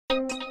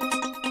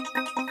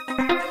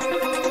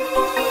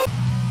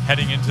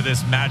Heading into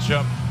this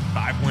matchup,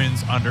 5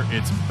 wins under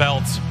its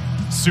belt.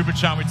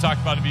 Subachan, we talked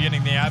about at the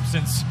beginning, the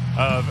absence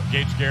of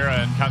Gage Guerra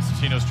and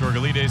Konstantinos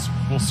Georgalides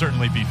will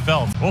certainly be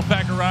felt.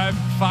 Wolfpack arrived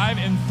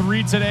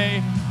 5-3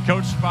 today,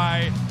 coached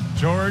by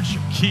George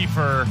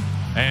Kiefer.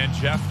 And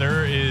Jeff,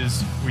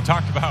 we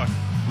talked about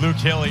Luke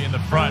Hilly in the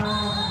front,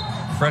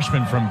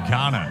 freshman from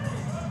Ghana.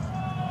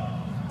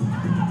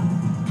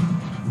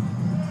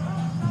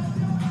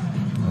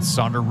 That's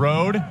Sonder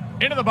Road,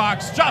 into the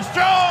box, Josh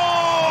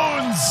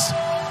Jones!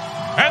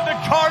 And the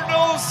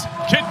Cardinals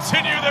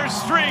continue their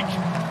streak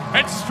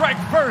and strike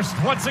first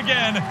once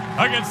again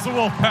against the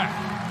Wolfpack.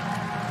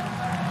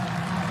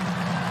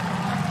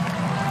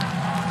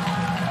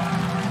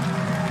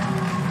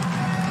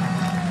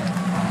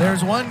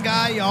 There's one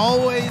guy you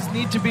always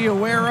need to be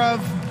aware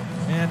of,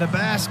 and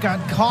Abbas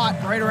got caught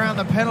right around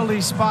the penalty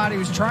spot. He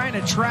was trying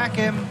to track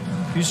him.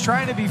 He was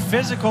trying to be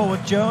physical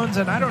with Jones,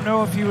 and I don't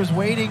know if he was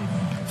waiting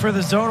for the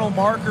zonal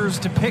markers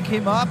to pick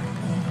him up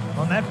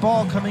on that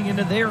ball coming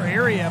into their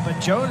area, but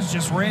Jones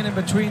just ran in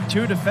between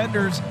 2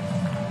 defenders.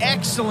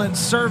 Excellent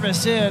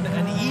service in,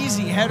 an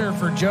easy header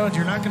for Jones.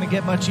 You're not going to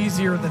get much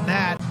easier than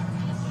that.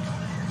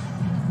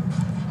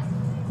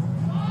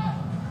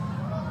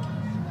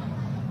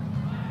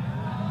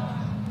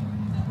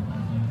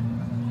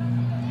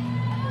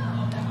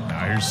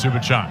 Now here's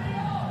Subachan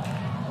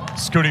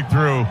scooting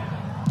through.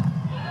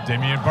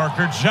 Damian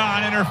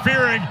Barker-John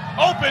interfering,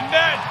 open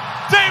net.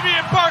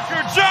 Damian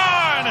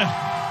Barker-John!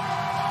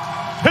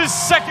 His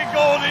second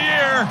goal of the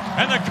year,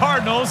 and the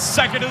Cardinals'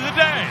 second of the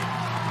day.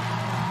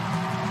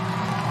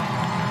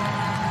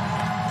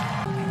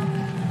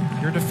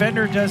 Your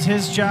defender does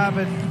his job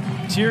at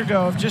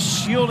Tiergo of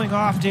just shielding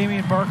off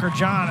Damian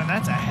Barker-John, and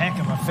that's a heck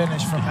of a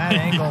finish from that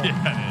angle.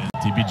 Yeah,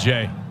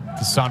 DBJ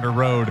to Sonder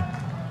Road.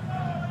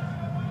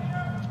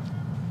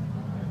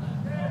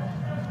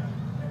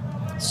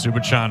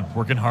 Subachan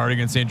working hard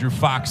against Andrew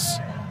Fox.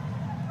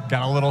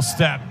 Got a little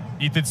step.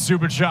 Ethan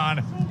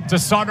Subachan to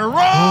Sonder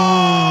Road!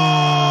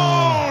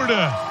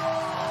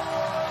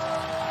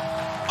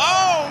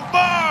 Oh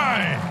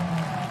my!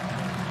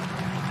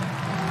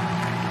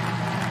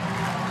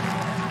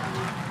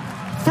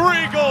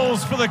 Three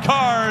goals for the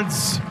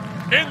Cards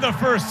in the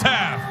first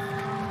half.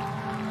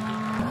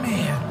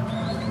 Man,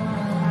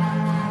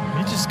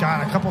 he just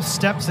got a couple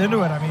steps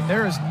into it. I mean,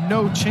 there is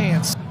no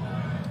chance.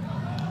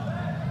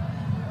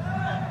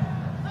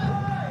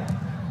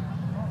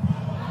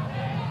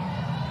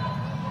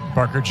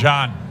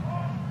 Barker-John,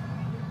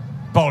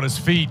 ball at his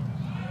feet.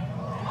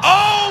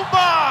 Oh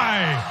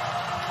my!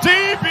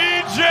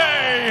 DBJ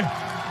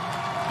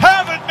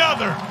have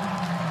another.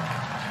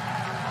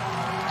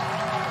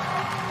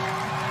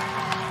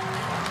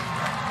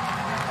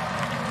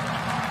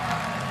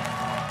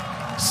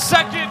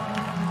 Second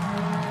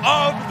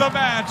of the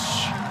match.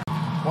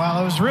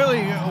 Well, it was really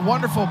a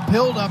wonderful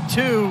build-up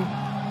too,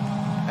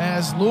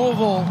 as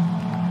Louisville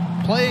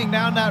playing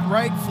down that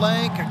right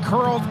flank, a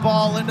curled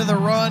ball into the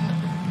run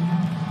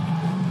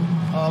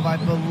of, I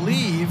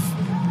believe,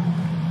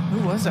 who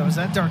was that? Was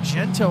that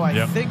D'Argento,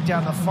 I think,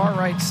 down the far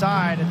right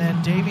side, and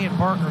then Damian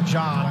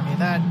Barker-John. I mean,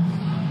 that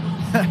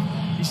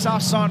he saw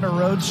Sonder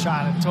Road's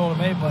shot and told him,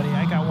 hey, buddy,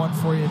 I got one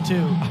for you,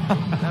 too.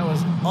 That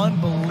was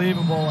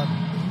unbelievable, and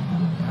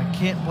I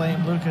can't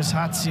blame Lucas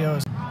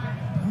Hatsios.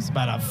 That was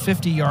about a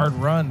 50-yard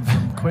run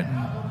from Quentin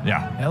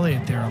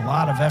Elliott there. A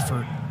lot of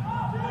effort.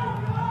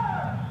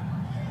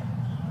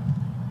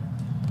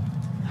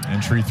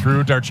 Entry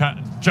through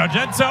D'Argento,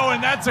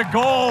 and that's a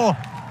goal.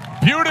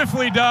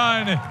 Beautifully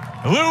done.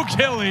 Luke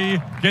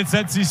Hilly gets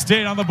NC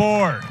State on the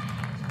board.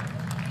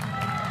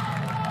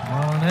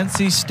 Well, and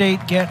NC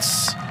State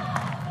gets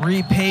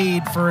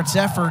repaid for its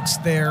efforts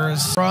there.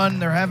 As run,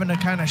 they're having to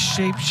kind of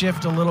shape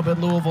shift a little bit,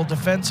 Louisville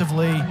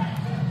defensively.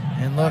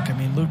 And look, I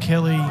mean, Luke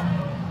Hilly.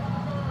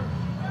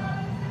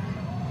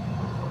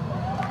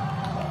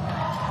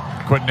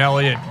 Quentin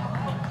Elliott.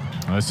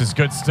 Oh, this is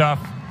good stuff.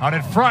 Out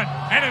in front,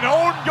 and an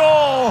own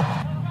goal.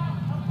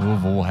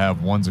 Louisville will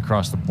have ones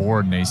across the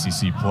board in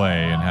ACC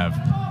play and have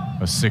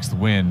a 6th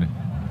win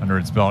under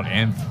its belt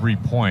and 3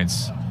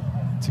 points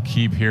to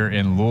keep here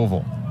in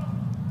Louisville.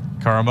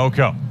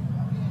 Karamoko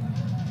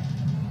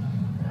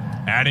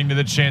adding to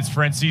the chance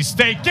for NC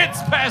State.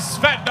 Gets past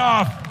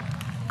Svetnov.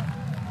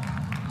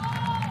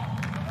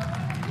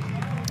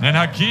 And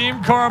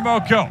Hakeem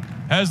Karamoko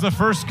has the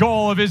first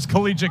goal of his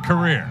collegiate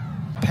career.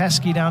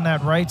 Pesky down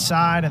that right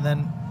side, and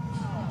then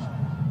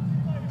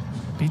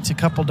beats a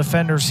couple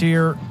defenders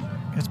here.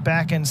 Gets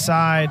back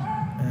inside,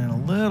 and a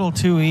little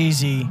too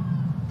easy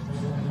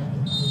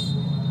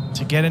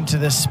to get into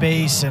this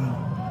space. And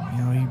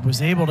you know, he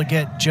was able to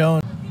get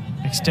Jones,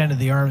 extended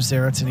the arms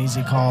there. It's an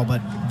easy call, but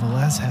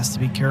Velez has to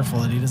be careful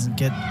that he doesn't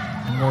get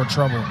in more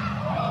trouble.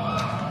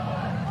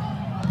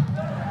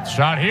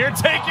 Shot here,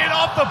 taken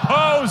off the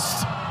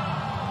post.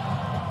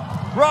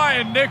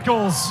 Ryan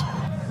Nichols.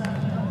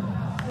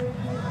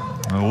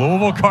 The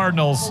Louisville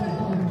Cardinals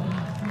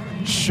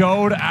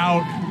showed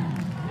out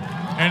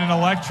in an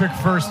electric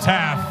first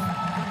half.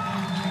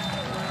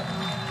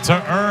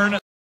 to earn